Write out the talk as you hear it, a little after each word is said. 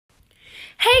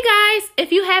Hey guys,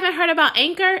 if you haven't heard about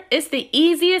Anchor, it's the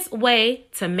easiest way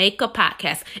to make a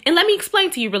podcast. And let me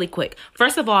explain to you really quick.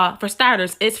 First of all, for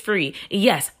starters, it's free.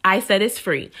 Yes, I said it's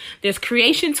free. There's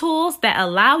creation tools that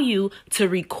allow you to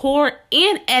record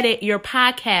and edit your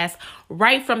podcast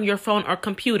right from your phone or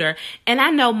computer. And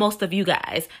I know most of you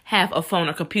guys have a phone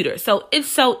or computer, so it's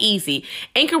so easy.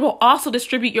 Anchor will also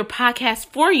distribute your podcast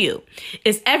for you.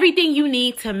 It's everything you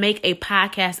need to make a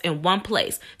podcast in one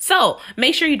place. So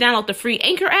make sure you download the free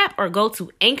Anchor app or go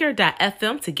to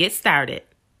anchor.fm to get started.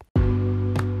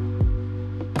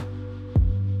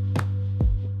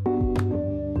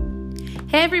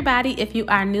 Hey everybody, if you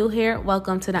are new here,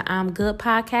 welcome to the I'm Good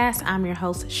podcast. I'm your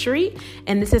host, Shri,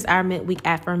 and this is our midweek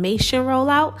affirmation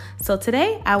rollout. So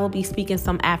today I will be speaking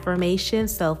some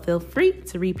affirmations, so feel free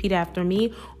to repeat after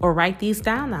me or write these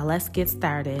down. Now let's get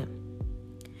started.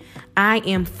 I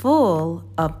am full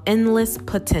of endless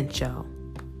potential.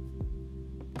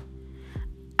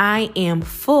 I am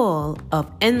full of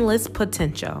endless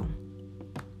potential.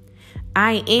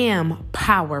 I am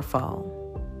powerful.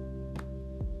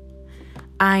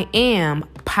 I am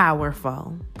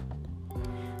powerful.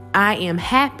 I am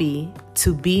happy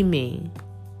to be me.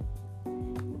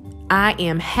 I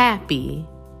am happy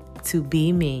to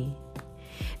be me.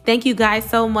 Thank you guys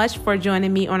so much for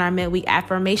joining me on our midweek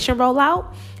affirmation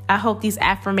rollout. I hope these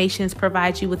affirmations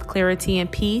provide you with clarity and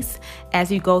peace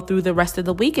as you go through the rest of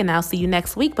the week, and I'll see you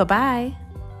next week. Bye-bye.